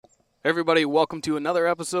Everybody, welcome to another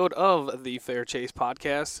episode of the Fair Chase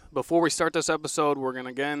podcast. Before we start this episode, we're going to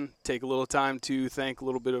again take a little time to thank a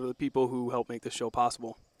little bit of the people who help make this show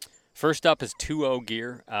possible. First up is 2O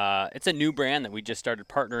Gear. It's a new brand that we just started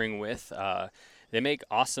partnering with. They make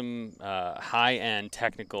awesome high-end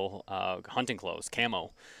technical hunting clothes,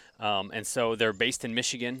 camo. And so they're based in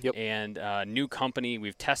Michigan, and new company.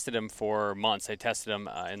 We've tested them for months. I tested them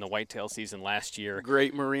in the whitetail season last year.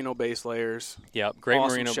 Great merino base layers. Yep, great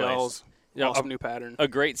awesome merino shells. base. Awesome new pattern. A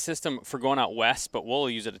great system for going out west, but we'll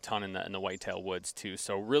use it a ton in the whitetail woods too.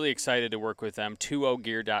 So really excited to work with them.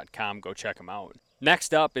 20gear.com. Go check them out.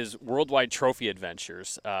 Next up is Worldwide Trophy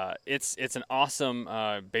Adventures. It's an awesome,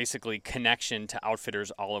 basically, connection to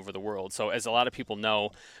outfitters all over the world. So as a lot of people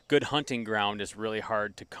know, good hunting ground is really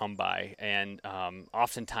hard to come by. And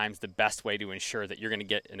oftentimes the best way to ensure that you're going to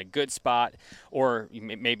get in a good spot, or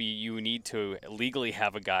maybe you need to legally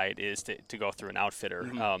have a guide, is to go through an outfitter.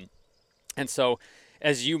 Mm-hmm. And so,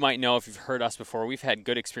 as you might know, if you've heard us before, we've had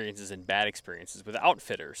good experiences and bad experiences with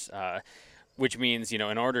outfitters. Which means, in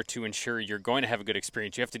order to ensure you're going to have a good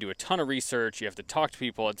experience, you have to do a ton of research, you have to talk to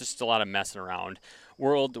people, it's just a lot of messing around.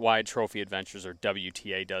 Worldwide Trophy Adventures, or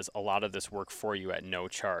WTA, does a lot of this work for you at no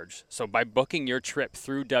charge. So by booking your trip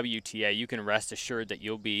through WTA, you can rest assured that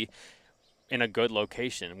you'll be in a good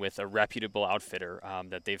location with a reputable outfitter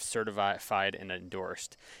that they've certified and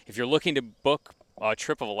endorsed. If you're looking to book a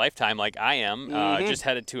trip of a lifetime like I am, just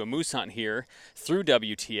headed to a moose hunt here through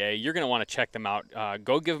WTA, you're going to want to check them out.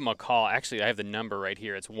 Go give them a call. Actually, I have the number right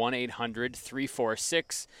here. It's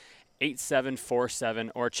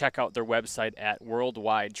 1-800-346-8747, or check out their website at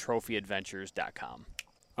worldwidetrophyadventures.com.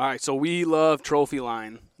 All right, so we love Trophy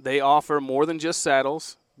Line. They offer more than just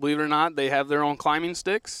saddles. Believe it or not, they have their own climbing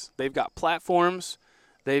sticks. They've got platforms.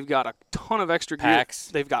 They've got a ton of extra packs.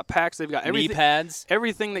 Gear. They've got packs. They've got everything. Knee pads.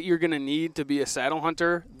 Everything that you're going to need to be a saddle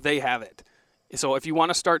hunter, they have it. So if you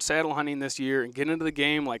want to start saddle hunting this year and get into the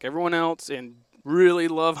game like everyone else and really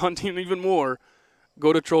love hunting even more,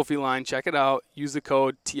 go to Trophy Line, check it out, use the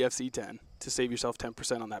code TFC10 to save yourself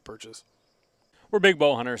 10% on that purchase. We're big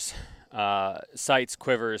bow hunters. Sights,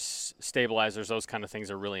 quivers, stabilizers, those kind of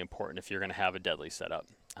things are really important if you're going to have a deadly setup.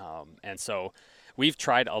 And so we've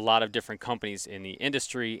tried a lot of different companies in the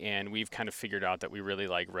industry, and we've kind of figured out that we really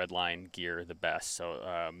like Redline gear the best.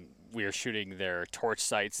 So we are shooting their torch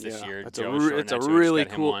sights this year. It's a really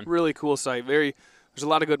cool sight. There's a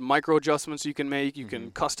lot of good micro adjustments you can make. You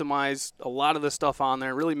can customize a lot of the stuff on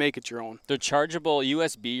there. Really make it your own. The chargeable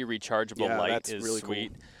USB rechargeable light is really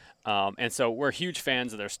sweet. Cool. And so we're huge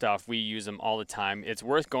fans of their stuff. We use them all the time. It's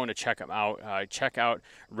worth going to check them out. Check out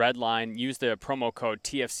Redline. Use the promo code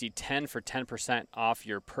TFC10 for 10% off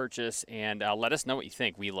your purchase, and let us know what you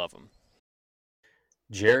think. We love them.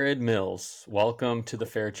 Jared Mills, welcome to the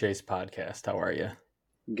Fair Chase podcast. How are you?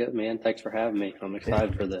 Good, man. Thanks for having me. I'm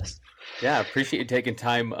excited for this. Yeah, appreciate you taking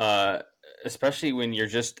time, especially when you're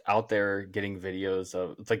just out there getting videos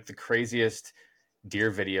of like the craziest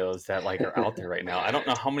deer videos that are out there right now. I don't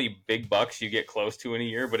know how many big bucks you get close to in a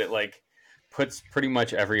year, but it puts pretty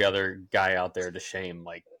much every other guy out there to shame.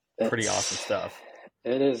 Pretty awesome stuff.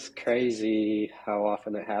 It is crazy how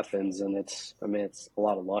often it happens, and it's a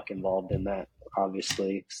lot of luck involved in that,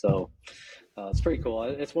 obviously. So it's pretty cool.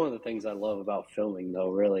 It's one of the things I love about filming, though.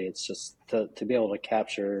 Really, it's just to be able to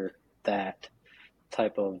capture that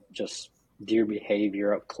type of just deer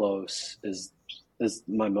behavior up close is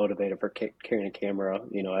my motivator for carrying a camera,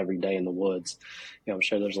 every day in the woods. I'm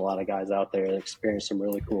sure there's a lot of guys out there that experience some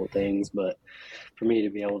really cool things, but for me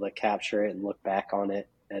to be able to capture it and look back on it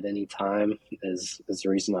at any time is the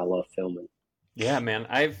reason I love filming. Yeah, man.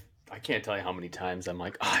 I can't tell you how many times I'm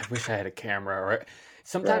like, I wish I had a camera. Or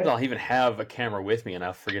sometimes I'll even have a camera with me and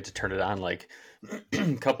I'll forget to turn it on.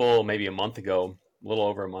 Maybe a month ago, a little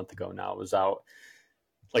over a month ago now, I was out,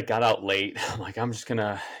 got out late. I'm like, I'm just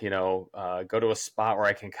gonna, go to a spot where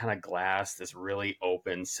I can kind of glass this really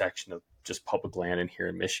open section of just public land in here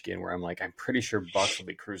in Michigan, where I'm pretty sure bucks will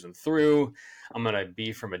be cruising through. I'm gonna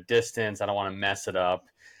be from a distance. I don't want to mess it up.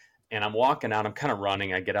 And I'm walking out. I'm kind of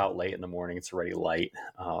running. I get out late in the morning. It's already light.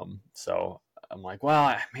 So I'm like,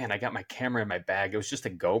 well, man, I got my camera in my bag. It was just a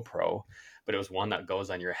GoPro, but it was one that goes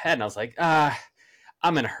on your head. And I was like,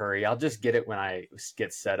 I'm in a hurry. I'll just get it when I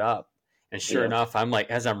get set up. And sure enough, I'm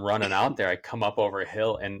as I'm running out there, I come up over a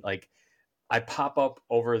hill and I pop up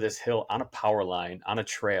over this hill on a power line on a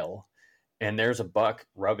trail, and there's a buck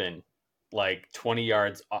rubbing 20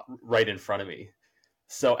 yards right in front of me.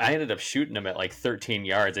 So I ended up shooting him at like 13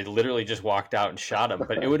 yards. I literally just walked out and shot him,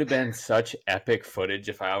 but it would have been such epic footage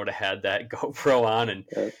if I would have had that GoPro on and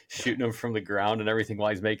shooting him from the ground and everything while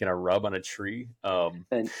he's making a rub on a tree.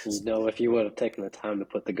 And if you would have taken the time to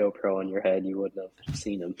put the GoPro on your head, you wouldn't have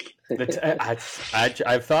seen him.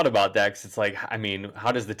 I've thought about that because it's like, I mean,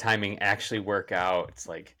 how does the timing actually work out? It's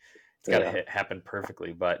like it's got to happen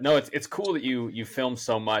perfectly. But no, it's cool that you film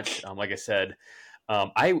so much. Like I said,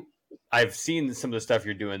 I've seen some of the stuff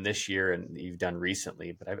you're doing this year and you've done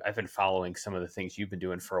recently, but I've been following some of the things you've been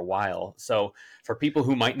doing for a while. So for people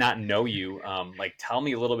who might not know you, like tell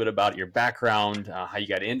me a little bit about your background, how you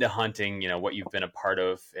got into hunting, what you've been a part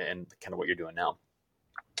of and kind of what you're doing now.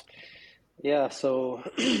 Yeah. So,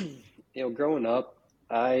 growing up,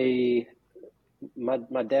 my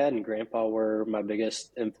dad and grandpa were my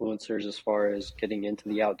biggest influencers as far as getting into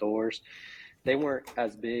the outdoors. They weren't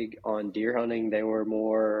as big on deer hunting. They were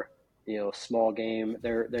more, small game.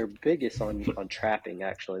 They're biggest on trapping,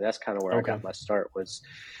 actually. That's kind of where I got my start was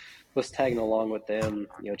tagging along with them,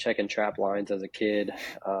 checking trap lines as a kid.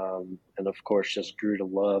 And of course just grew to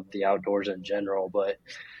love the outdoors in general. But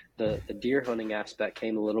the deer hunting aspect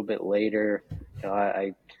came a little bit later.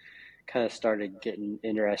 I kind of started getting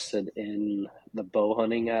interested in the bow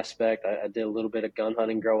hunting aspect. I did a little bit of gun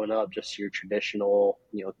hunting growing up, just your traditional,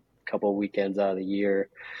 couple of weekends out of the year,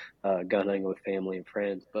 gun hunting with family and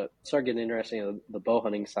friends. But started getting interested in the bow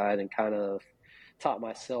hunting side and kind of taught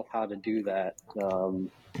myself how to do that.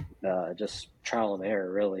 Just trial and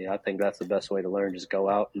error, really. I think that's the best way to learn. Just go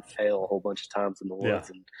out and fail a whole bunch of times in the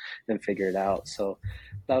woods and figure it out. So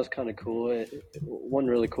that was kind of cool. One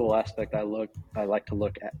really cool aspect I like to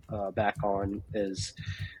look at, back on is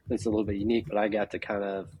it's a little bit unique, but I got to kind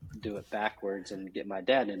of do it backwards and get my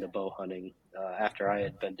dad into bow hunting after I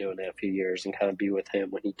had been doing it a few years and kind of be with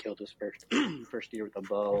him when he killed his first deer with a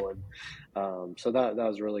bow. And so that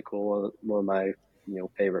was really cool. One of my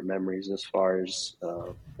favorite memories as far as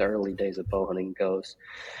the early days of bow hunting goes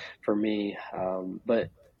for me. But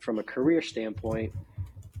from a career standpoint,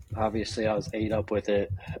 obviously I was ate up with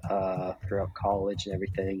it throughout college and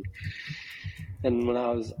everything. And when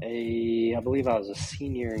I believe I was a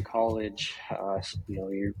senior in college,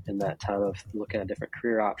 you're in that time of looking at different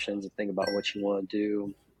career options and think about what you want to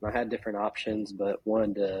do. I had different options, but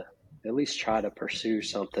wanted to at least try to pursue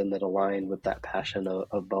something that aligned with that passion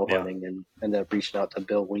of bow hunting, and ended up reaching out to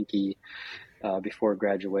Bill Winke before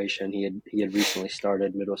graduation. He had recently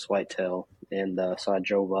started Midwest Whitetail, and so I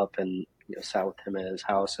drove up and sat with him at his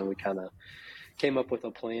house, and we kind of came up with a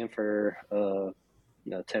plan for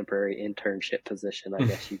temporary internship position, I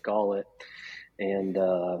guess you call it. And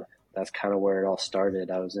that's kind of where it all started.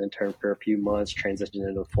 I was an intern for a few months, transitioned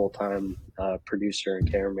into a full-time producer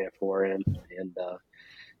and cameraman for him, and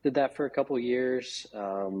did that for a couple of years.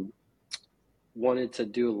 Wanted to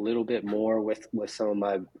do a little bit more with some of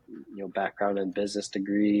my background in business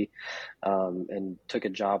degree, and took a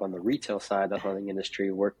job on the retail side of the hunting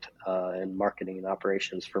industry. Worked in marketing and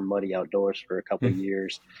operations for Muddy Outdoors for a couple of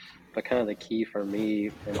years. But kind of the key for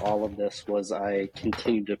me in all of this was I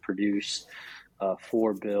continued to produce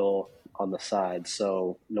for Bill on the side.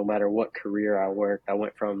 So no matter what career I worked, I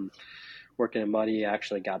went from working in Muddy, I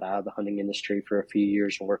actually got out of the hunting industry for a few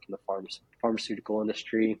years and worked in the pharmaceutical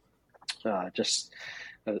industry.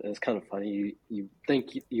 It's kind of funny. You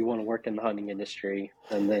think you want to work in the hunting industry,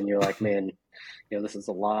 and then you're like, man, this is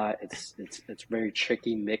a lot. It's very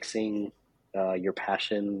tricky mixing your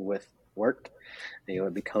passion with work.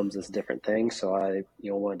 It becomes this different thing. So I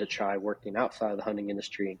wanted to try working outside of the hunting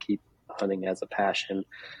industry and keep hunting as a passion.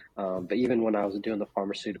 But even when I was doing the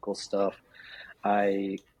pharmaceutical stuff,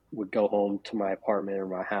 I would go home to my apartment or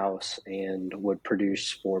my house and would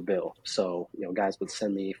produce for Bill. So, guys would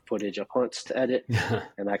send me footage of hunts to edit,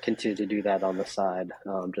 and I continued to do that on the side,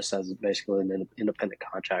 just as basically an independent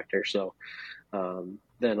contractor. So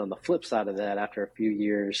then on the flip side of that, after a few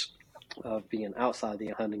years of being outside the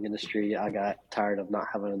hunting industry, I got tired of not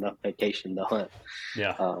having enough vacation to hunt.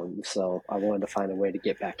 So I wanted to find a way to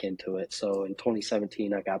get back into it. So in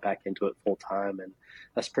 2017, I got back into it full time, and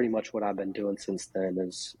that's pretty much what I've been doing since then.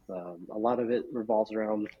 Is a lot of it revolves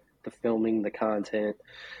around the filming, the content.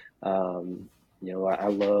 I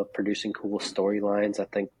love producing cool storylines. I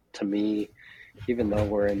think, to me, even though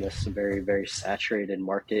we're in this very, very saturated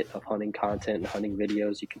market of hunting content and hunting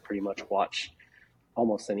videos, you can pretty much watch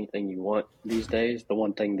almost anything you want these days. The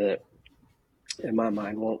one thing that in my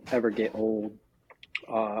mind won't ever get old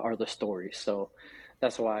are the stories. So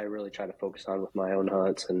that's why I really try to focus on with my own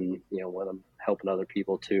hunts, and when I'm helping other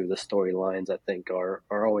people too, the storylines I think are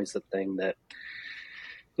always the thing that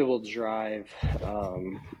it will drive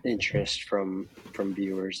interest from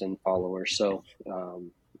viewers and followers. So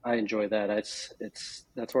I enjoy that.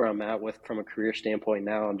 That's where I'm at with from a career standpoint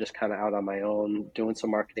now. I'm just kind of out on my own, doing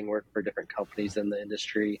some marketing work for different companies in the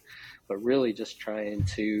industry, but really just trying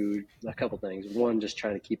to a couple things. One, just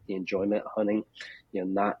trying to keep the enjoyment of hunting,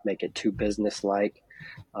 not make it too business like.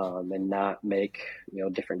 And not make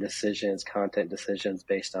different decisions, content decisions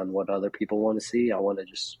based on what other people want to see. I want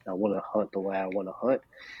to hunt the way I want to hunt,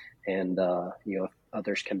 and if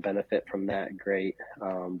others can benefit from that, great.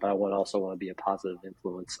 But I also want to be a positive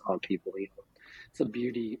influence on people. It's the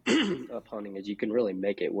beauty of hunting is you can really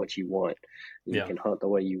make it what you want. You can hunt the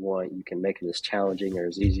way you want. You can make it as challenging or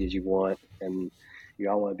as easy as you want, and you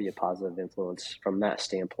all want to be a positive influence from that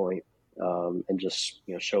standpoint, and just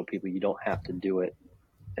show people you don't have to do it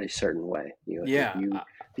a certain way. If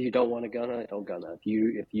you don't want to gun hunt, don't gun hunt.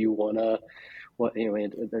 If you want to,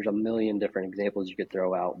 there's a million different examples you could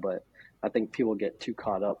throw out, but I think people get too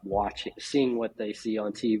caught up seeing what they see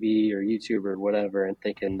on TV or YouTube or whatever, and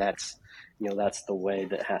thinking that's the way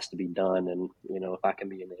that has to be done. And if I can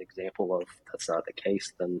be an example of that's not the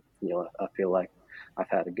case, then I feel like I've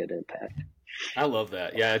had a good impact. I love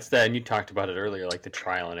that. Yeah, it's that, and you talked about it earlier, like the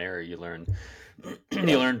trial and error. You learn,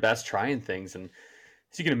 you learn best trying things, and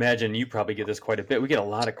so you can imagine you probably get this quite a bit. We get a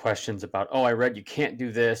lot of questions about, oh, I read you can't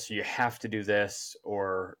do this, you have to do this,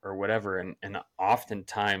 or whatever. And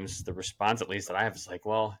oftentimes the response, at least that I have, is like,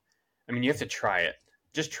 well, I mean, you have to try it.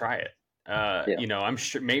 Just try it. I'm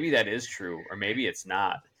sure maybe that is true, or maybe it's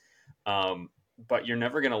not. But you're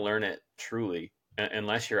never going to learn it truly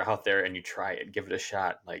unless you're out there and you try it, give it a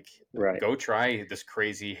shot. Like, go try this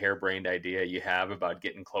crazy harebrained idea you have about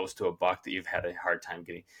getting close to a buck that you've had a hard time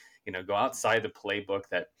getting. Go outside the playbook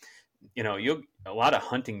that, a lot of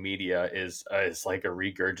hunting media is like a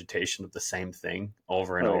regurgitation of the same thing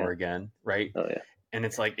over and over again. Right. Oh, yeah. And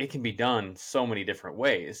it's like, it can be done so many different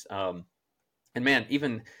ways. And man,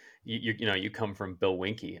 even you come from Bill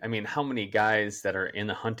Winke. I mean, how many guys that are in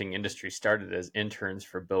the hunting industry started as interns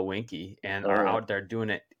for Bill Winke and are out there doing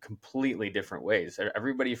it completely different ways?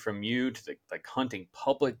 Everybody from you to the like hunting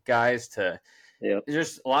public guys to there's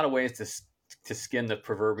just a lot of ways to skin the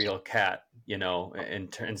proverbial cat,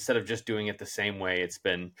 and instead of just doing it the same way it's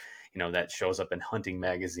been, that shows up in hunting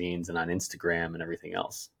magazines and on Instagram and everything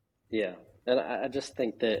else. Yeah. And I just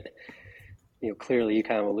think that, clearly you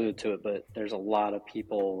kind of alluded to it, but there's a lot of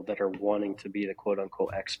people that are wanting to be the quote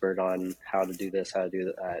unquote expert on how to do this, how to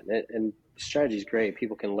do that. And strategy is great.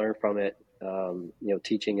 People can learn from it.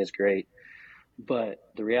 Teaching is great. But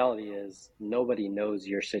the reality is nobody knows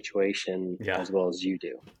your situation as well as you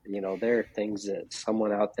do. There are things that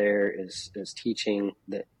someone out there is teaching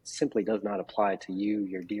that simply does not apply to you,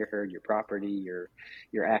 your deer herd, your property,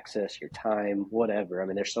 your access, your time, whatever. I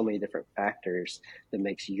mean, there's so many different factors that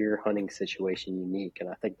makes your hunting situation unique. And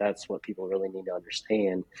I think that's what people really need to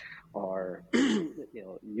understand are,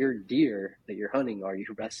 your deer that you're hunting are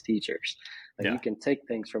your best teachers. You can take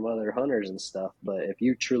things from other hunters and stuff, but if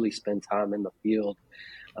you truly spend time in the field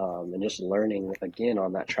and just learning again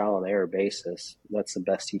on that trial and error basis, that's the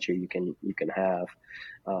best teacher you can have.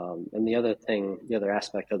 And the other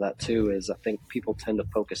aspect of that too is I think people tend to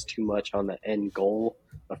focus too much on the end goal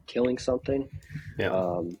of killing something,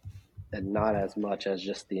 and not as much as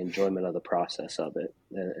just the enjoyment of the process of it.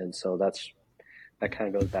 And so that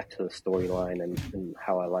kind of goes back to the storyline and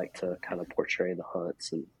how I like to kind of portray the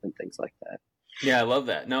hunts and things like that. Yeah, I love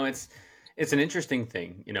that. No, it's an interesting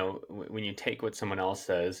thing. When you take what someone else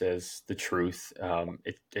says as the truth,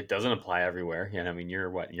 it doesn't apply everywhere. I mean,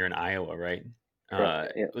 you're in Iowa, right?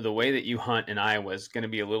 The way that you hunt in Iowa is going to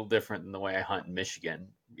be a little different than the way I hunt in Michigan.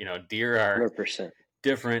 Deer are 100%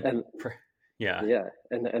 different. And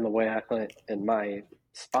the way I hunt in my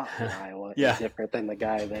spot in Iowa is different than the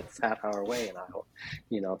guy that's half hour away in Iowa.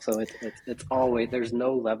 So it's always, there's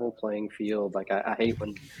no level playing field. Like I hate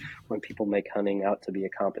when people make hunting out to be a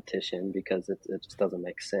competition because it just doesn't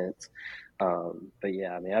make sense. But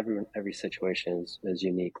yeah, I mean, every situation is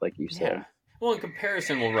unique, like you said. Yeah. Well, in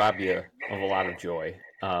comparison will rob you of a lot of joy.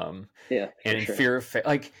 And in fear of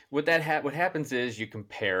like what happens is you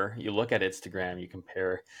compare, you look at Instagram,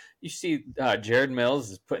 you see Jared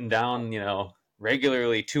Mills is putting down,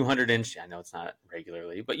 regularly 200-inch. I know it's not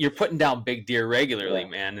regularly, but you're putting down big deer regularly,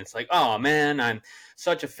 man. It's like, oh man, I'm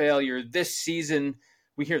such a failure this season.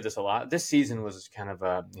 We hear this a lot. This season was kind of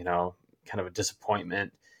a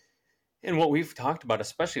disappointment. And what we've talked about,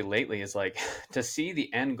 especially lately, is like to see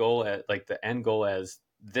the end goal as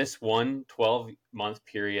this 12-month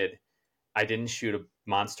period, I didn't shoot a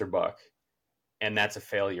monster buck, and that's a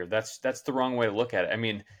failure. That's the wrong way to look at it. I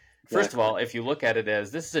mean, First of all, if you look at it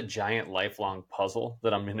as this is a giant lifelong puzzle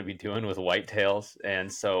that I'm going to be doing with whitetails,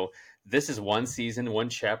 and so this is one season, one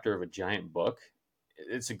chapter of a giant book.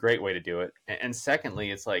 It's a great way to do it. And secondly,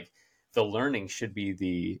 it's like the learning should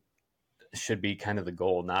be kind of the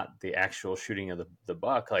goal, not the actual shooting of the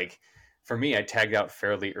buck. Like for me, I tagged out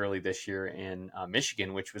fairly early this year in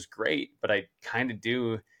Michigan, which was great, but I kind of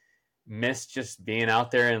do miss just being out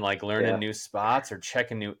there and like learning new spots or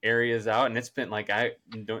checking new areas out. And it's been like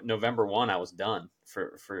November 1, I was done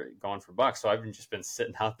for going for bucks. So I've just been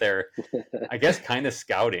sitting out there, I guess, kind of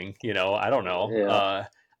scouting, I don't know.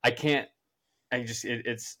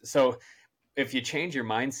 It's so if you change your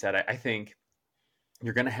mindset, I think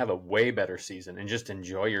you're going to have a way better season and just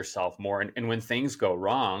enjoy yourself more. And when things go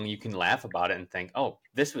wrong, you can laugh about it and think, oh,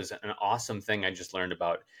 this was an awesome thing I just learned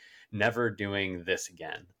about never doing this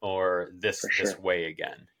again or this way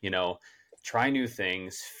again. Try new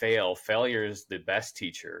things, failure is the best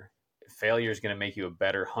teacher. Failure is going to make you a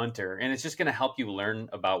better hunter. And it's just going to help you learn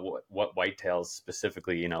about what whitetails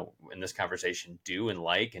specifically, in this conversation do and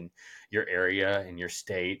like in your area and your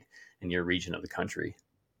state and your region of the country.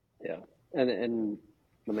 Yeah. And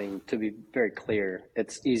I mean, to be very clear,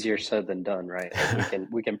 it's easier said than done, right? Like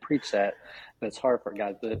we can preach that, but it's hard for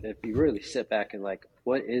guys. But if you really sit back and like,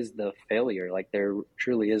 what is the failure? Like there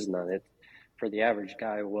truly is none. It for the average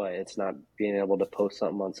guy, it's not being able to post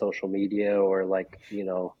something on social media or like, he's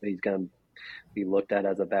gonna be looked at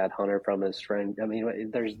as a bad hunter from his friend. I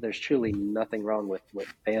mean, there's truly nothing wrong with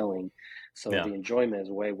failing. So the enjoyment is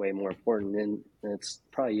way, way more important. And it's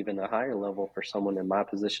probably even a higher level for someone in my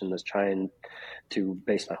position that's trying to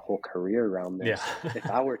base my whole career around this. Yeah. If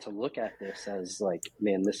I were to look at this as like,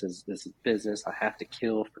 man, this is business. I have to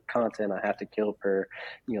kill for content. I have to kill for,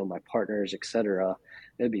 my partners, etc.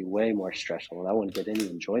 It'd be way more stressful and I wouldn't get any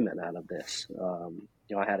enjoyment out of this.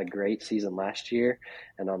 I had a great season last year,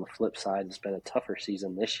 and on the flip side, it's been a tougher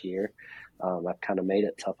season this year. I've kind of made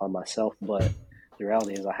it tough on myself, but the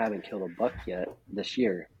reality is I haven't killed a buck yet this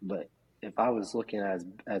year. But if I was looking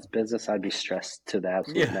as business, I'd be stressed to the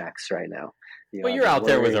absolute max right now. Well, you're out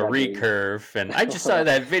there with a recurve, and I just saw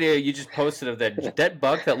that video you just posted of that dead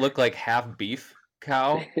buck that looked like half beef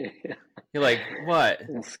cow. You're like, what?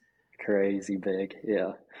 It's crazy big,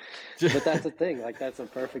 yeah. But that's the thing. Like, that's a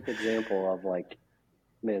perfect example of like,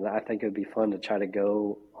 man, I think it would be fun to try to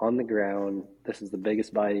go on the ground. This is the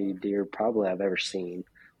biggest biting deer probably I've ever seen.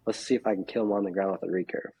 Let's see if I can kill him on the ground with a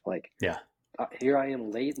recurve. Like, here I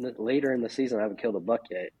am later in the season. I haven't killed a buck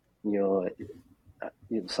yet.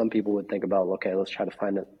 Some people would think about, okay, let's try to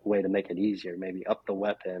find a way to make it easier, maybe up the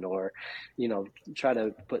weapon or, try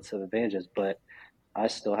to put some advantages. But I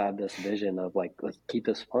still have this vision of like, let's keep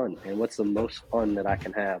this fun. And what's the most fun that I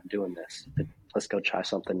can have doing this? Let's go try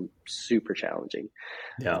something super challenging.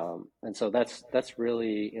 Yeah. And so that's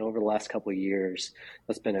really, over the last couple of years,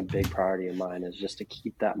 that's been a big priority of mine, is just to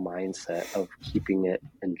keep that mindset of keeping it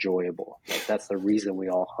enjoyable. Like, that's the reason we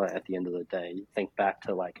all hunt at the end of the day. You think back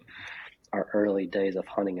to like our early days of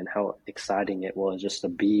hunting and how exciting it was just to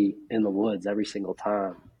be in the woods every single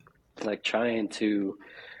time, like trying to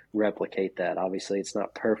replicate that. Obviously it's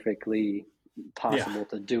not perfectly possible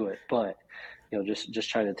to do it, but just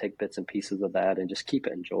trying to take bits and pieces of that and just keep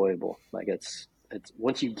it enjoyable. Like it's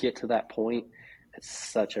once you get to that point, it's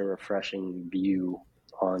such a refreshing view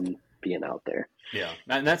on being out there. Yeah.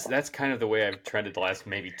 And that's kind of the way I've trended the last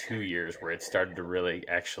maybe 2 years, where it started to really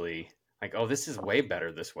actually like, oh, this is way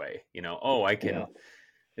better this way. I can,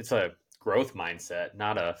 it's a growth mindset,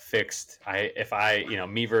 not a fixed,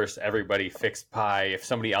 me versus everybody fixed pie. If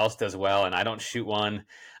somebody else does well and I don't shoot one,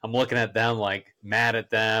 I'm looking at them like mad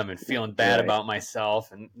at them and feeling bad about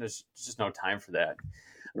myself. And there's just no time for that.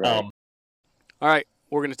 Right. All right.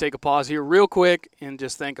 We're going to take a pause here real quick and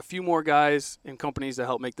just thank a few more guys and companies that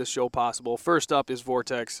help make this show possible. First up is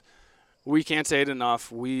Vortex. We can't say it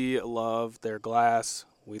enough. We love their glass.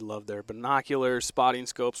 We love their binoculars, spotting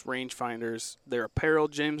scopes, rangefinders, their apparel.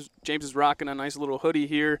 James is rocking a nice little hoodie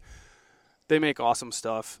here. They make awesome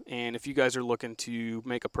stuff. And if you guys are looking to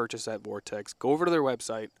make a purchase at Vortex, go over to their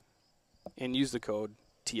website and use the code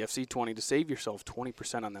TFC20 to save yourself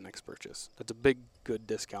 20% on the next purchase. That's a big, good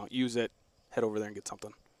discount. Use it. Head over there and get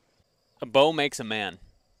something. A bow makes a man.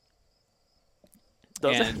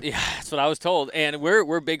 Does it? Yeah, that's what I was told. And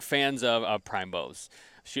we're big fans of prime bows.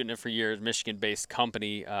 Shooting it for years, Michigan-based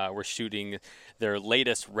company. We're shooting their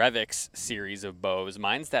latest Revix series of bows.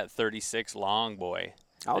 Mine's that 36 long boy.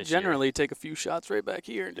 I'll generally take a few shots right back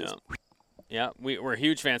here and just. Yeah, we're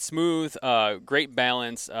huge fans. Smooth, great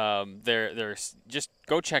balance. They're just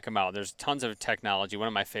go check them out. There's tons of technology. One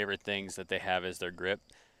of my favorite things that they have is their grip.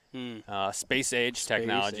 Space age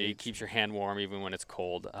technology age. keeps your hand warm even when it's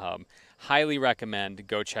cold. Highly recommend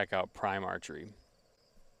go check out Prime Archery.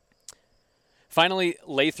 Finally,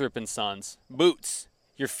 Lathrop and Sons boots.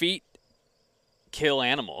 Your feet kill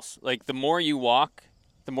animals. Like the more you walk,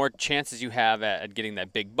 the more chances you have at getting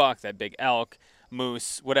that big buck, that big elk,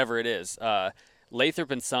 moose, whatever it is.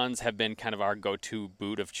 Lathrop and Sons have been kind of our go-to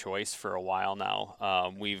boot of choice for a while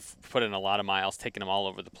now. We've put in a lot of miles, taken them all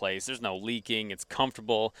over the place. There's no leaking. It's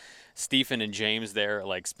comfortable. Stephen and James there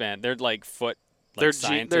they're like foot like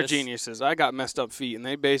scientists. They're geniuses. I got messed up feet, and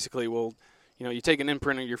they basically will, you take an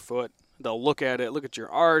imprint of your foot. They'll look at it, look at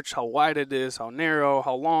your arch, how wide it is, how narrow,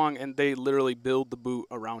 how long, and they literally build the boot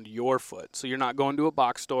around your foot. So you're not going to a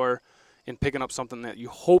box store and picking up something that you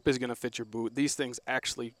hope is going to fit your boot. These things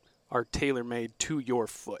actually are tailor-made to your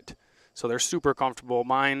foot. So they're super comfortable.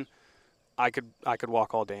 Mine, I could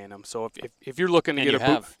walk all day in them. So if you're looking to get a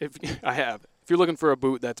boot, if you're looking for a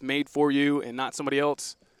boot that's made for you and not somebody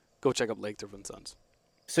else, go check out Lathrop and Sons.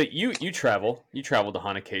 So you travel to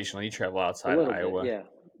hunt occasionally. You travel outside of Iowa. Bit,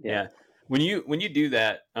 yeah. When you do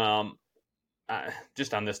that,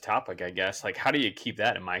 just on this topic, I guess, like how do you keep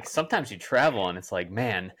that in mind? Sometimes you travel and it's like,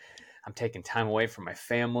 man, I'm taking time away from my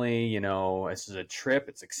family. This is a trip.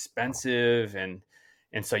 It's expensive, and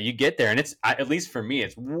so you get there, and it's at least for me,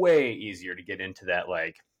 it's way easier to get into that.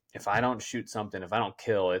 Like if I don't shoot something, if I don't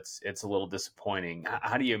kill, it's a little disappointing.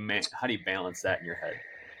 How do you balance that in your head?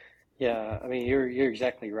 Yeah, I mean, you're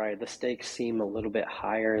exactly right. The stakes seem a little bit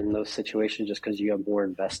higher in those situations just because you have more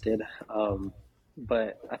invested.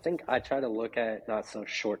 But I think I try to look at it not so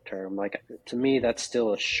short term. Like to me, that's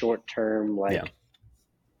still a short term,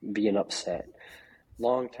 being upset.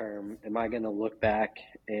 Long term, am I going to look back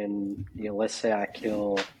and let's say I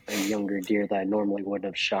kill a younger deer that I normally wouldn't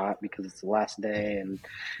have shot because it's the last day, and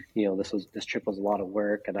this trip was a lot of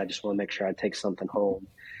work, and I just want to make sure I take something home.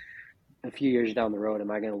 A few years down the road,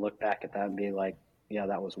 am I going to look back at that and be like, yeah,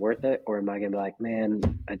 that was worth it? Or am I going to be like,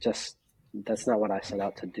 man, that's not what I set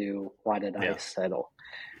out to do. Why did I settle?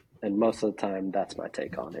 And most of the time, that's my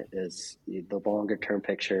take on it, is the longer term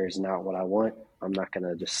picture is not what I want. I'm not going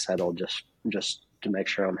to just settle just to make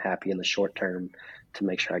sure I'm happy in the short term, to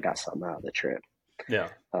make sure I got something out of the trip. Yeah.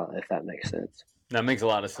 If that makes sense. That makes a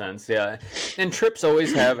lot of sense. Yeah. And trips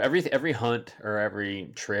always have every hunt or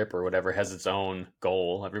every trip or whatever has its own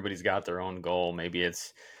goal. Everybody's got their own goal. Maybe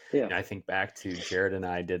it's, I think back to Jared and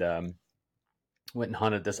I went and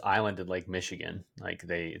hunted this island in Lake Michigan.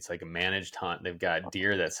 It's like a managed hunt. They've got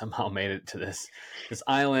deer that somehow made it to this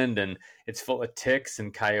island, and it's full of ticks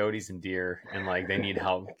and coyotes and deer, and they need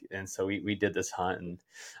help. And so we did this hunt, and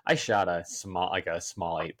I shot a small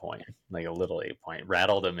 8-point, like a little 8-point,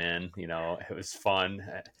 rattled them in, it was fun.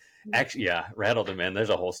 Actually, rattled them in. There's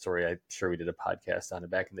a whole story. I'm sure we did a podcast on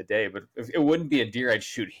it back in the day, but if it wouldn't be a deer I'd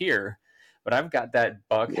shoot here. But I've got that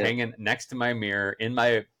buck hanging next to my mirror in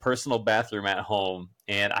my personal bathroom at home,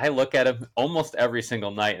 and I look at him almost every single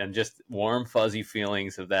night, and just warm, fuzzy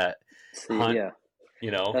feelings of that hunt. Yeah,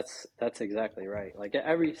 that's exactly right. Like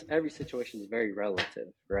every situation is very relative,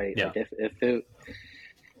 right? Yeah. Like if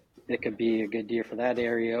it could be a good deer for that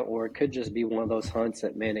area, or it could just be one of those hunts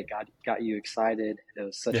that, man, it got you excited. It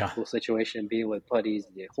was such a cool situation, being with buddies,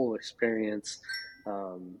 the whole experience.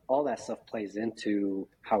 All that stuff plays into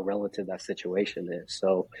how relative that situation is.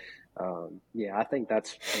 So, I think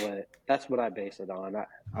that's what I base it on.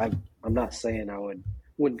 I'm not saying I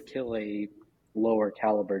wouldn't kill a lower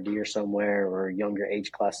caliber deer somewhere or a younger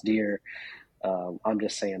age class deer. I'm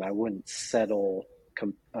just saying I wouldn't settle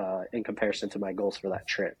in comparison to my goals for that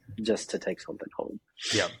trip just to take something home.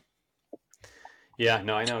 Yeah. Yeah,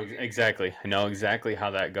 no, I know exactly. I know exactly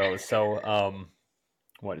how that goes. So,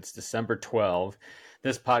 it's December 12th.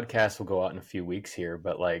 This podcast will go out in a few weeks here,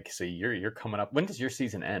 but so you're coming up. When does your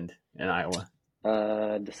season end in Iowa?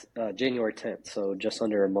 January 10th, so just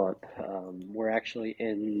under a month. We're actually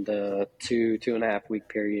in the 2.5 week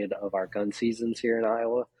period of our gun seasons here in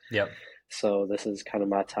Iowa. Yep. So this is kind of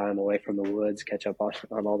my time away from the woods, catch up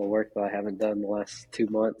on all the work that I haven't done the last 2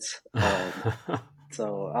 months.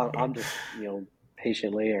 So I'm just,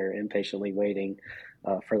 patiently or impatiently waiting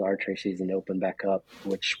for the archery season to open back up,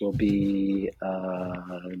 which will be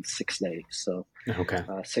 6 days. So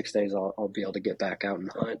 6 days I'll be able to get back out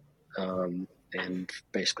and hunt. And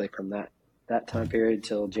basically from that time period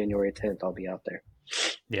till January 10th, I'll be out there.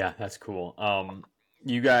 Yeah, that's cool.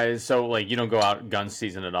 You guys, so you don't go out gun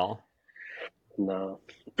season at all? No,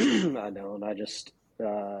 I don't. I just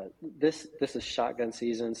This is shotgun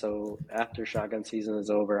season. So after shotgun season is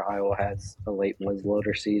over, Iowa has a late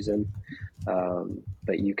muzzleloader season,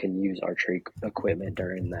 but you can use archery equipment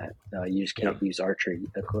during that. You just can't use archery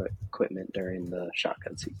equipment during the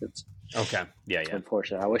shotgun seasons. Okay. Yeah.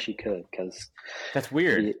 Unfortunately, I wish you could, because that's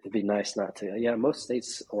weird. It'd be nice not to. Yeah, most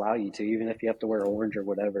states allow you to, even if you have to wear orange or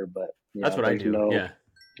whatever. But that's what I do.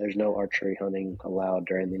 There's no archery hunting allowed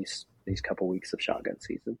during these couple weeks of shotgun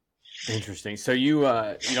season. Interesting. So you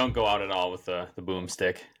don't go out at all with the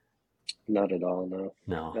boomstick? Not at all. No.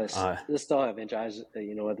 No. This don't have inch. At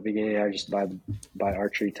the beginning, I just buy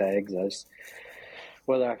archery tags.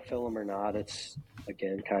 Whether I fill them or not, it's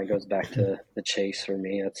again kind of goes back to the chase for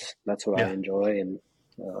me. That's what I enjoy, and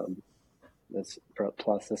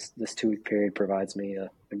plus this 2-week period provides me a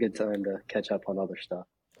good time to catch up on other stuff.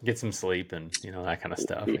 Get some sleep and that kind of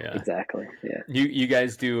stuff. Yeah, exactly. Yeah. You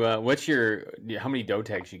guys do. How many doe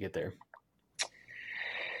tags you get there?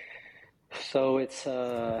 So it's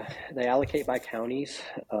they allocate by counties.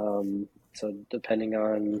 So depending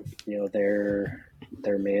on their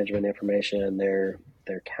management information and their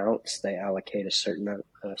counts, they allocate a certain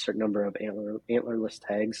number of antlerless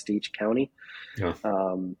tags to each county. Yeah.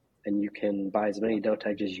 And you can buy as many doe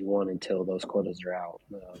tags as you want until those quotas are out.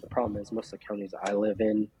 The problem is most of the counties I live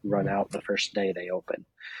in run out the first day they open.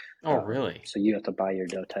 Oh, really? So you have to buy your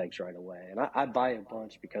doe tags right away. And I buy a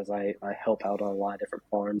bunch because I help out on a lot of different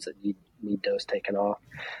farms that need does taken off.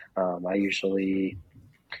 I usually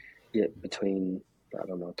get between,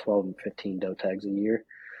 12 and 15 doe tags a year.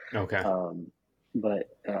 Okay.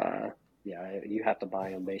 But you have to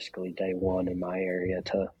buy them basically day one in my area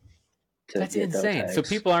to That's insane. So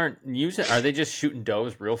people aren't using. Are they just shooting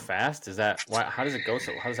does real fast? Is that why? How does it go?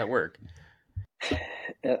 So how does that work?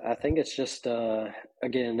 I think it's just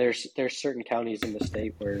again, there's certain counties in the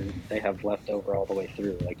state where they have leftover all the way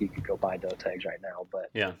through. Like you could go buy doe tags right now, but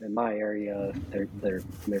in my area, they're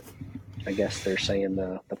I guess they're saying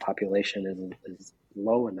the population is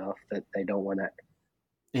low enough that they don't want to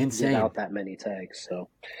give out that many tags. So.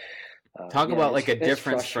 Talk about like a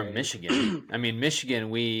difference from Michigan. I mean,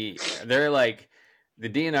 Michigan, they're like, the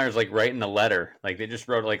DNR is like writing a letter. Like they just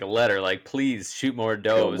wrote like a letter, like, please shoot more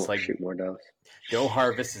does. Like shoot more does. Doe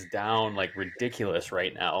harvest is down like ridiculous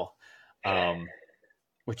right now,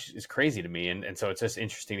 which is crazy to me. And so it's just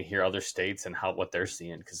interesting to hear other states and what they're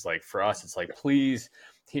seeing. Because like for us, it's like, please,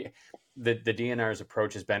 the DNR's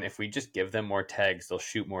approach has been, if we just give them more tags, they'll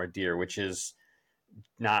shoot more deer, which is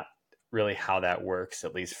not really how that works,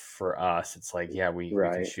 at least for us. It's like, we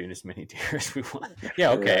can shoot as many deer as we want.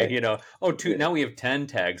 Yeah, okay. Right. Now we have 10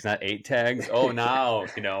 tags, not 8 tags. Oh, now,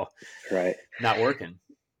 right. Not working.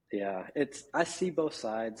 Yeah, I see both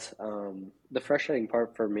sides. The frustrating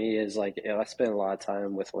part for me is like, I spend a lot of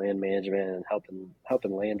time with land management and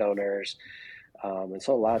helping landowners. And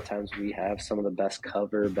so a lot of times we have some of the best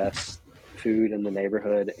cover, best food in the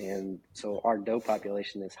neighborhood. And so our doe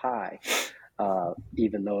population is high.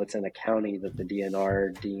 Even though it's in a county that the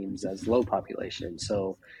DNR deems as low population.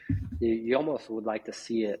 So you almost would like to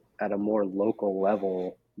see it at a more local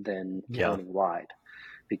level than countywide,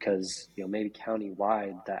 because maybe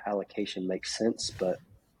countywide that allocation makes sense, but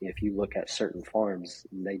if you look at certain farms,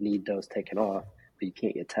 they need those taken off, but you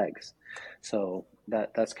can't get tags. So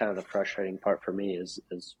that's kind of the frustrating part for me is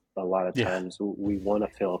a lot of times we want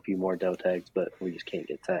to fill a few more doe tags, but we just can't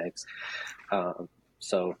get tags. I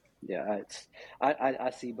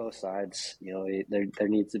see both sides. There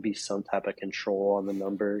needs to be some type of control on the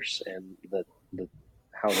numbers and the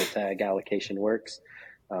how the tag allocation works.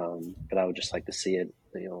 But I would just like to see it,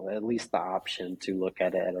 at least the option to look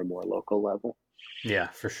at it at a more local level. Yeah,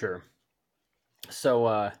 for sure. So,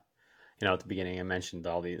 at the beginning I mentioned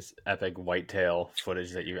all these epic whitetail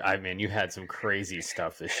footage that you had some crazy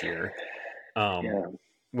stuff this year.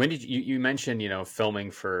 When did you mentioned, filming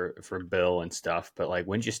for Bill and stuff, but like,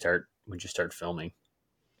 when did you start filming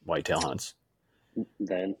whitetail hunts?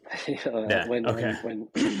 Then,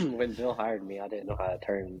 when Bill hired me, I didn't know how to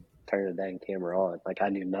turn the dang camera on. Like I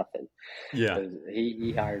knew nothing. Yeah.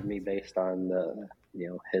 He hired me based on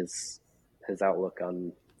his outlook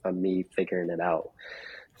on me figuring it out.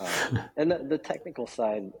 And the technical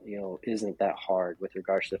side, isn't that hard with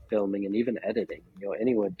regards to filming and even editing.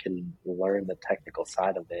 Anyone can learn the technical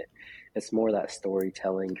side of it. It's more that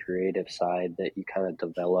storytelling, creative side that you kind of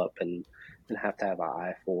develop and have to have an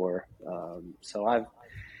eye for. So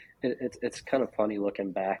it's kind of funny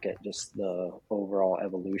looking back at just the overall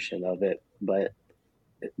evolution of it, but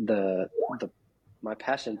my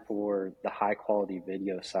passion for the high quality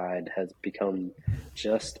video side has become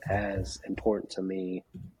just as important to me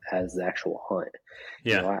as the actual hunt.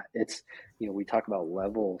 Yeah. We talk about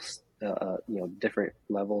levels different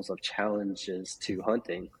levels of challenges to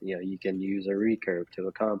hunting. You can use a recurve to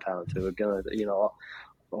a compound to a gun,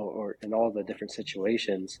 or in all the different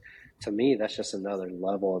situations. To me, that's just another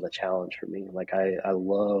level of the challenge for me. Like I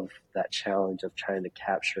love that challenge of trying to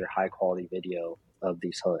capture high quality video of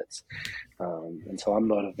these hunts. And so I'm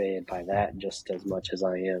motivated by that just as much as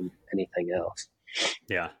I am anything else.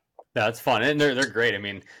 Yeah, that's fun, and they're great. I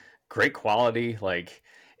mean, great quality. Like,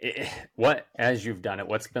 as you've done it,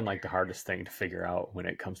 what's been like the hardest thing to figure out when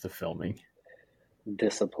it comes to filming?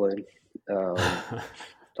 Discipline.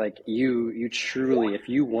 Like you truly, if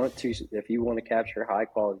you want to capture high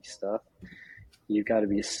quality stuff, you've got to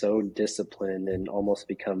be so disciplined and almost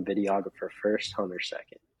become videographer first, hunter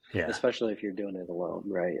second. Yeah, Especially if you're doing it alone,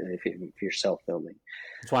 right? And if you're self filming.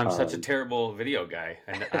 that's why I'm such a terrible video guy.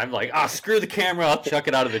 And I'm like, screw the camera, I'll chuck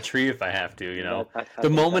it out of the tree if I have to. The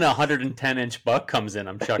moment a 110-inch buck comes in,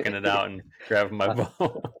 I'm chucking it out and grabbing my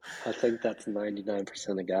bow. I think that's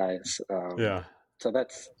 99% of guys. Yeah. So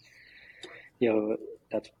that's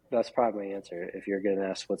that's probably my answer. If you're going to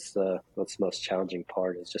ask what's the most challenging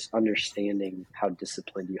part, is just understanding how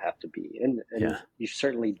disciplined you have to be, and you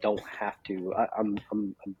certainly don't have to. I'm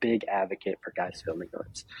a big advocate for guys filming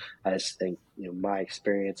hunts. I just think my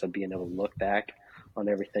experience of being able to look back on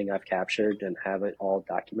everything I've captured and have it all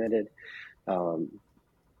documented.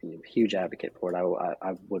 Huge advocate for it.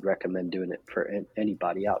 I would recommend doing it for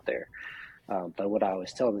anybody out there. But what I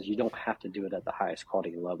always tell them is you don't have to do it at the highest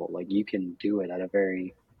quality level. Like you can do it at a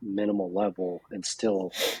very minimal level and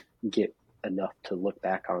still get enough to look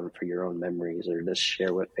back on for your own memories or just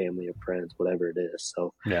share with family or friends, whatever it is.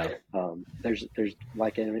 So there's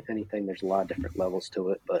like anything, there's a lot of different levels to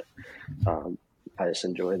it, but I just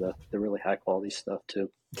enjoy the really high quality stuff too.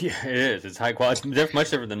 Yeah, it is. It's high quality. It's much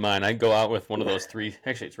different than mine. I go out with one of those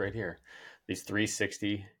actually it's right here. These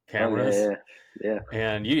 360 cameras. Oh, yeah.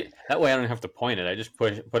 And that way I don't have to point it. I just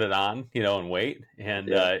put it on, and wait. And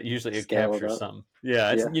usually it captures something.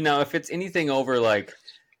 Yeah, if it's anything over like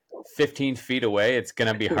 15 feet away, it's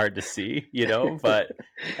gonna be hard to see, But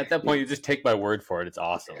at that point, you just take my word for it. It's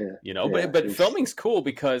awesome, But filming's cool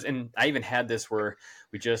because, and I even had this where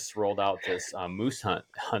we just rolled out this moose hunt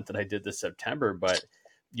that I did this September. But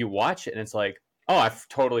you watch it and it's like, oh, I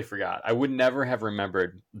totally forgot. I would never have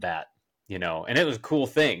remembered that. And it was a cool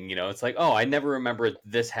thing, it's like, oh, I never remember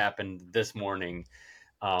this happened this morning.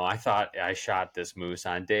 I thought I shot this moose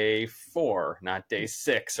on day 4, not day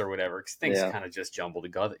 6 or whatever, because things kind of just jumbled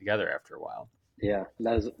together after a a Yeah,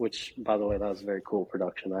 which, by the way, that was a very cool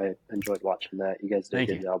production. I enjoyed watching that. You guys did a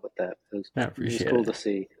good job with that. It was cool to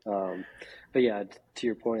see. But yeah, to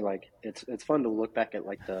your point, like it's fun to look back at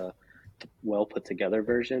like the well put together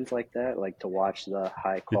versions like that, like to watch the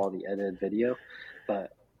high quality edited video.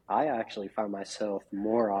 But I actually find myself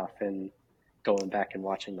more often going back and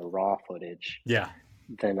watching the raw footage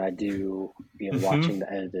than I do watching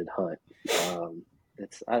the edited hunt.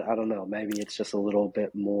 I don't know, maybe it's just a little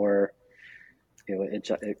bit more,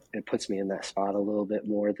 it puts me in that spot a little bit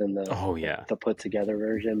more than the put together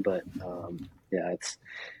version. But it's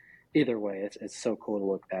either way, it's so cool to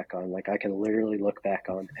look back on. Like I can literally look back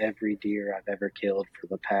on every deer I've ever killed for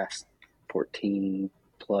the past 14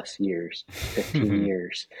 plus years, 15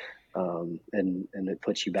 years. And it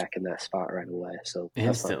puts you back in that spot right away. So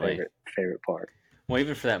instantly. That's my favorite part. Well,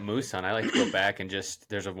 even for that moose hunt, I like to go back and just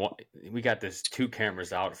we got this 2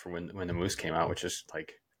 cameras out for when the moose came out, which is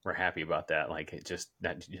like, we're happy about that. Like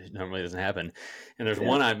that normally doesn't happen. And there's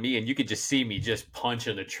one on me, and you could just see me just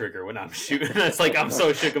punching the trigger when I'm shooting. It's like I'm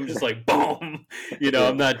so shook. I'm just like boom.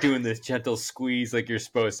 I'm not doing this gentle squeeze like you're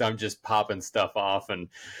supposed to. I'm just popping stuff off, and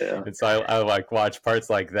so I like watch parts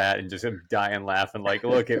like that and just dying laughing. Like,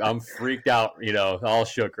 look, I'm freaked out. All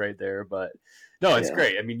shook right there, but. No, it's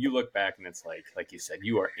great. I mean, you look back and it's like you said,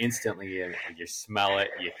 you are instantly in. You smell it,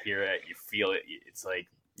 you hear it, you feel it. It's like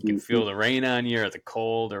you can feel the rain on you or the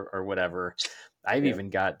cold or whatever. I've even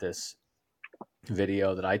got this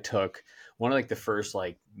video that I took, one of like the first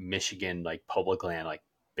like Michigan like public land like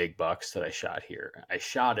big bucks that I shot here. I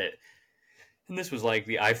shot it, and this was like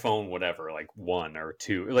the iPhone whatever, like 1 or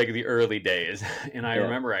 2, like the early days. And I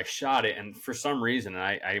remember I shot it, and for some reason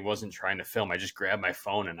I wasn't trying to film. I just grabbed my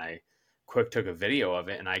phone and I quick took a video of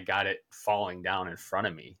it, and I got it falling down in front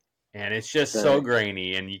of me, and it's just so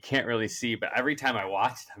grainy and you can't really see, but every time I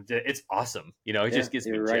watch it, it's awesome. It just gets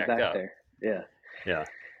me jacked up there.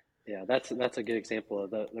 That's a good example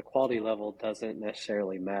of the quality level doesn't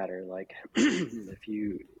necessarily matter. Like if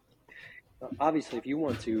you obviously, if you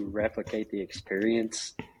want to replicate the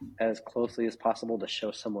experience as closely as possible to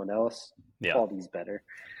show someone else, Yeah. quality's better.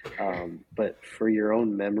 But for your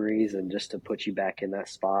own memories and just to put you back in that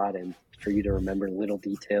spot and for you to remember little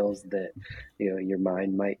details that, you know, your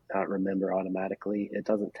mind might not remember automatically, it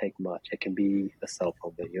doesn't take much. It can be a cell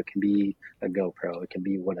phone video, it can be a GoPro, it can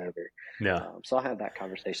be whatever. Yeah. So I have that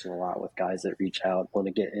conversation a lot with guys that reach out, want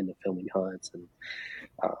to get into filming hunts, and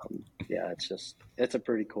yeah, it's a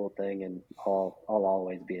pretty cool thing, and I'll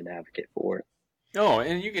always be an advocate for it. Oh,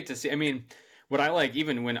 and you get to see, I mean, what I like,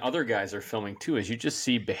 even when other guys are filming too, is you just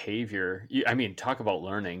see behavior. I mean, talk about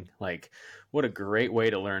learning. Like, what a great way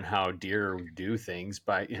to learn how deer do things.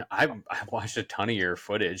 By, you know, I've watched a ton of your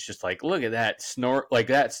footage. Just like, look at that snort, like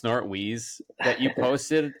that snort wheeze that you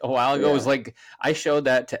posted a while ago. Yeah. Was like, I showed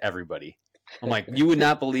that to everybody. I'm like, you would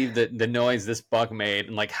not believe the noise this buck made,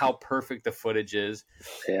 and like how perfect the footage is.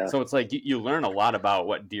 Yeah. So it's like you learn a lot about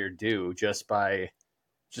what deer do just by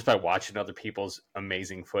watching other people's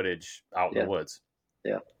amazing footage out in the woods.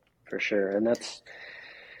 Yeah, for sure. And that's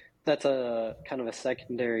a kind of a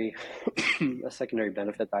secondary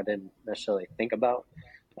benefit that I didn't necessarily think about.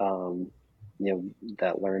 You know,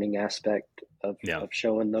 that learning aspect of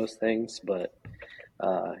showing those things. But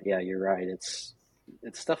yeah, you're right. It's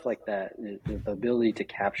stuff like that. The ability to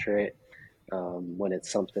capture it when it's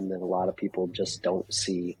something that a lot of people just don't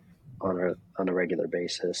see on a regular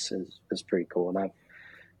basis is pretty cool. And I've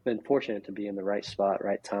been fortunate to be in the right spot,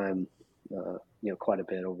 right time, you know, quite a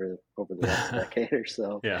bit over the last decade or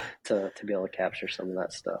so, to be able to capture some of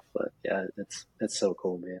that stuff. But yeah, it's so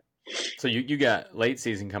cool, man. So you got late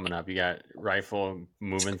season coming up. You got rifle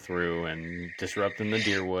moving through and disrupting the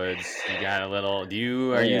deer woods. You got a little.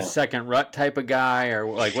 Are you second rut type of guy,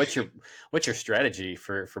 or like what's your strategy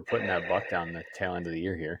for putting that buck down the tail end of the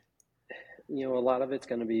year here? You know, a lot of it's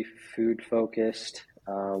going to be food focused.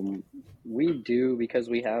 We do, because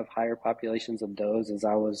we have higher populations of does, as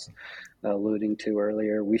I was alluding to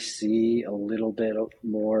earlier, we see a little bit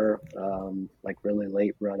more like really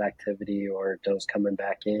late rut activity or does coming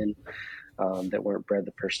back in that weren't bred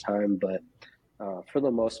the first time. But for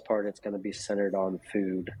the most part, it's going to be centered on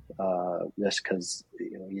food, just because,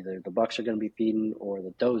 you know, either the bucks are going to be feeding or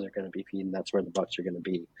the does are going to be feeding. That's where the bucks are going to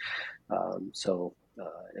be. So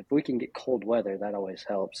if we can get cold weather, that always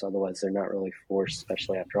helps. Otherwise, they're not really forced,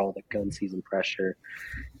 especially after all the gun season pressure.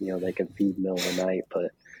 You know, they can feed middle of the night,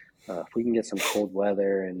 but if we can get some cold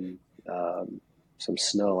weather and some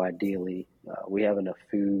snow, ideally, we have enough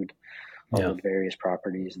food on the various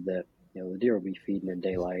properties that, you know, the deer will be feeding in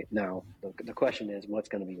daylight. Now, the question is, what's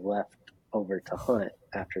going to be left over to hunt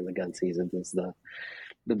after the gun season is the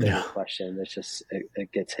bigger question. It's just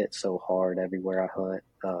it gets hit so hard everywhere I hunt.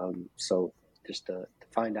 So just to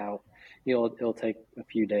find out, you know, it'll take a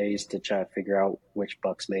few days to try to figure out which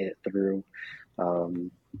bucks made it through.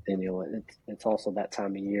 And, you know, it's also that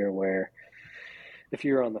time of year where if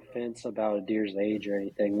you're on the fence about a deer's age or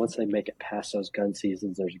anything, once they make it past those gun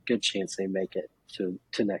seasons, there's a good chance they make it to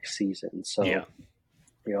next season. So, you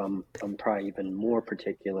know, I'm probably even more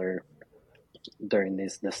particular during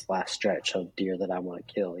this last stretch of deer that I want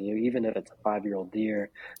to kill. You know, even if it's a 5-year-old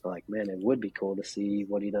deer, I'm like, man, it would be cool to see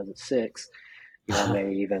what he does at 6. You know, I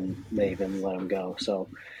may even let him go. So,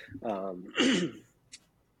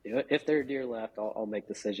 you know, if there are deer left, I'll make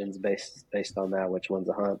decisions based on that, which one's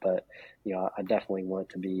a hunt. But, you know, I definitely want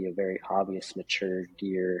to be a very hobbyist, mature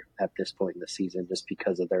deer at this point in the season, just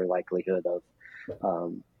because of their likelihood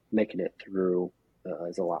of making it through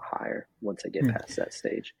is a lot higher once they get past that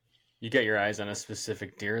stage. You got your eyes on a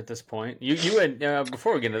specific deer at this point. You had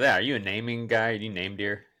before we get into that, are you a naming guy? Do you name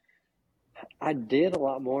deer? I did a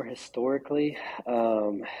lot more historically.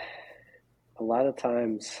 A lot of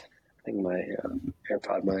times, I think my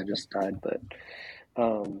AirPod might have just died, but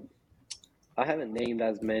I haven't named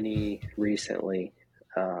as many recently.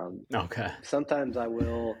 Okay. Sometimes I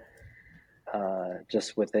will,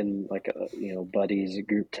 just within like buddies, a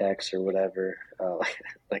group text or whatever.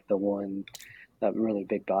 Like the one, that really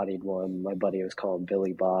big bodied one, my buddy was calling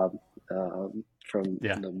Billy Bob from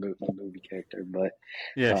the movie character. But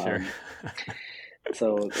sure.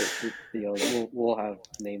 So you know, we'll have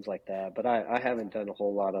names like that, but I haven't done a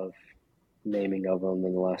whole lot of naming of them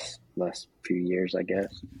in the last few years, I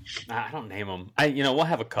guess. I don't name them. We'll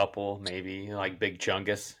have a couple, maybe like Big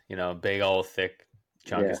Chungus, big old thick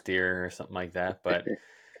Chungus deer or something like that. But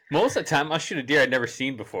most of the time, I'll shoot a deer I'd never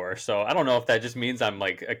seen before. So I don't know if that just means I'm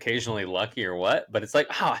like occasionally lucky or what. But it's like,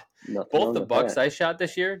 both the bucks I shot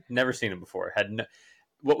this year, never seen them before.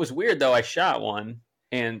 What was weird though, I shot one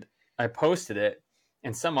and I posted it,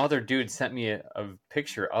 and some other dude sent me a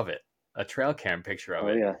picture of it, a trail cam picture of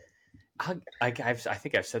it. Yeah. I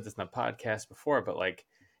think I've said this in the podcast before, but like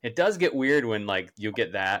it does get weird when like you'll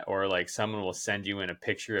get that, or like someone will send you in a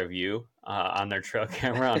picture of you on their trail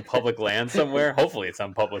camera on public land somewhere. Hopefully it's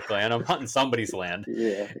on public land. I'm hunting somebody's land,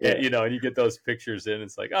 Yeah. and, and you get those pictures in.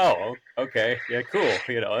 It's like, oh, okay, yeah, cool.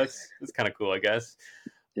 That's kind of cool, I guess.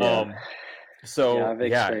 Yeah. So yeah, I've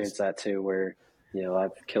experienced that too, where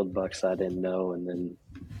I've killed bucks I didn't know, and then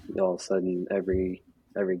all of a sudden every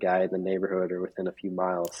guy in the neighborhood or within a few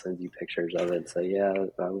miles sends you pictures of it and say, yeah,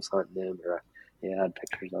 I was hunting him, or yeah, I had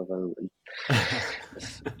pictures of him. And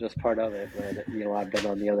it's just part of it. But I've been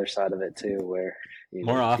on the other side of it too, where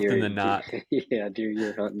more often than not, deer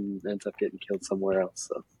you're hunting ends up getting killed somewhere else.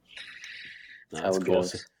 So that's cool.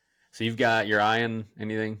 So you've got your eye on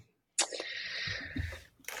anything?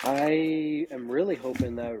 I am really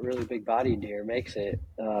hoping that really big body deer makes it,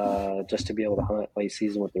 just to be able to hunt late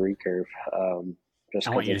season with the recurve. I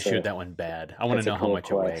want you to shoot that one bad. I want to know how much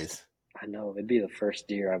it weighs. I know it'd be the first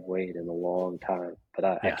deer I've weighed in a long time, but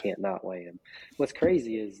I can't not weigh him. What's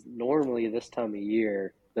crazy is normally this time of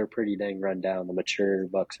year they're pretty dang run down. The mature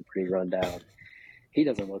bucks are pretty run down. He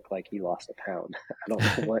doesn't look like he lost a pound. I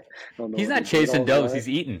don't know. He's not chasing does. He's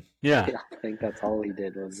eating. Yeah. I think that's all he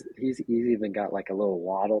did was he's even got like a little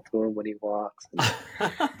waddle to him when he walks.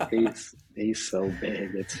 He's so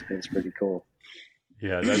big. It's pretty cool.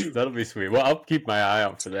 Yeah, that'll be sweet. Well, I'll keep my eye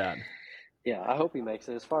out for that. Yeah, I hope he makes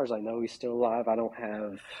it. As far as I know, he's still alive. I don't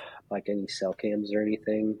have like any cell cams or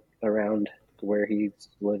anything around where he's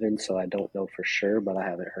living, so I don't know for sure, but I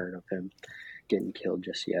haven't heard of him getting killed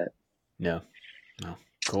just yet. No.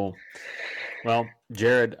 Cool. Well,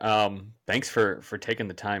 Jared, thanks for taking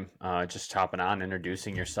the time, just hopping on,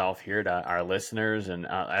 introducing yourself here to our listeners, and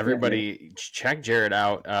everybody. Check Jared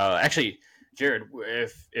out. Actually, Jared,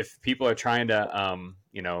 if people are trying to,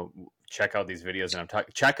 check out these videos, and I'm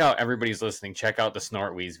talking, check out, everybody's listening, check out the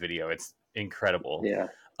Snort Wheeze video. It's incredible. Yeah.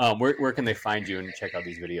 Where can they find you and check out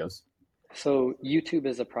these videos? So YouTube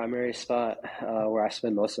is a primary spot where I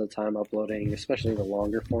spend most of the time uploading, especially the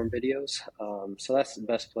longer form videos. So that's the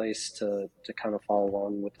best place to kind of follow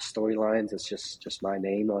along with the storylines. It's just my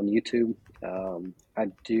name on YouTube.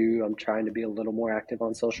 I'm trying to be a little more active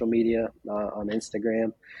on social media, on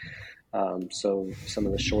Instagram. So some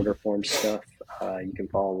of the shorter form stuff, you can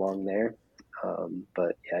follow along there.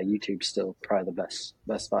 But yeah, YouTube's still probably the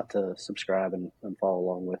best spot to subscribe and follow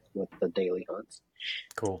along with the daily hunts.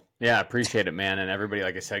 Cool. Yeah, appreciate it, man. And everybody,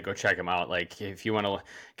 like I said, go check them out. Like if you want to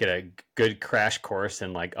get a good crash course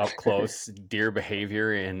in like up close deer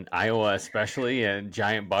behavior in Iowa, especially, and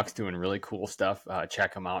giant bucks doing really cool stuff,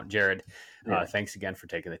 check them out. Jared, thanks again for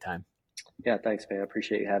taking the time. Yeah, thanks, man. I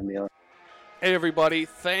appreciate you having me on. Hey, everybody.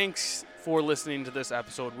 Thanks for listening to this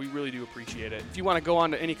episode. We really do appreciate it. If you want to go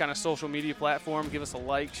on to any kind of social media platform, give us a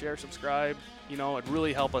like, share, subscribe. It'd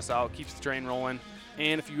really help us out, keeps the train rolling.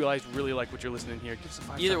 And if you guys really like what you're listening here, give us a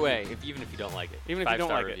 5-star. Either way, even if you don't like it. Even if you don't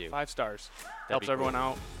like it, 5 stars. Helps everyone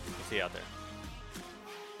out. We'll see you out there.